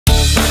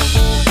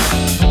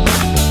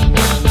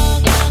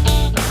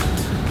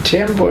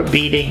Tambour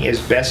beading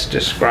is best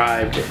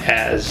described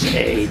as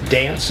a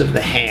dance of the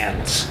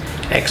hands,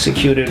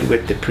 executed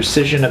with the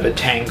precision of a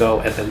tango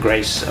and the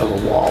grace of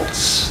a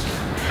waltz.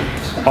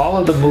 All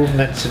of the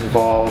movements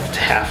involved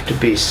have to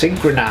be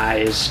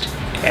synchronized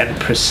and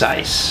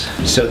precise.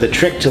 So the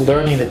trick to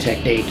learning the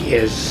technique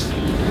is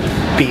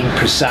being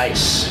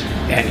precise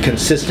and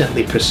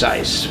consistently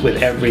precise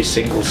with every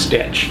single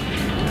stitch.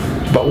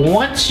 But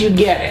once you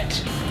get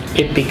it,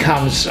 it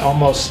becomes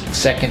almost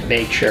second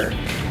nature,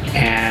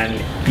 and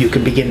you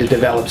can begin to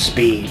develop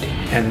speed.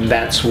 And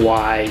that's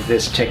why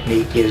this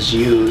technique is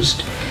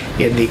used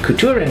in the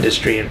couture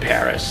industry in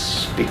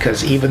Paris,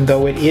 because even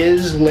though it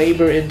is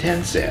labor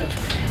intensive,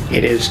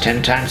 it is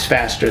 10 times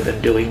faster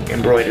than doing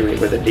embroidery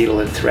with a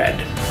needle and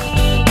thread.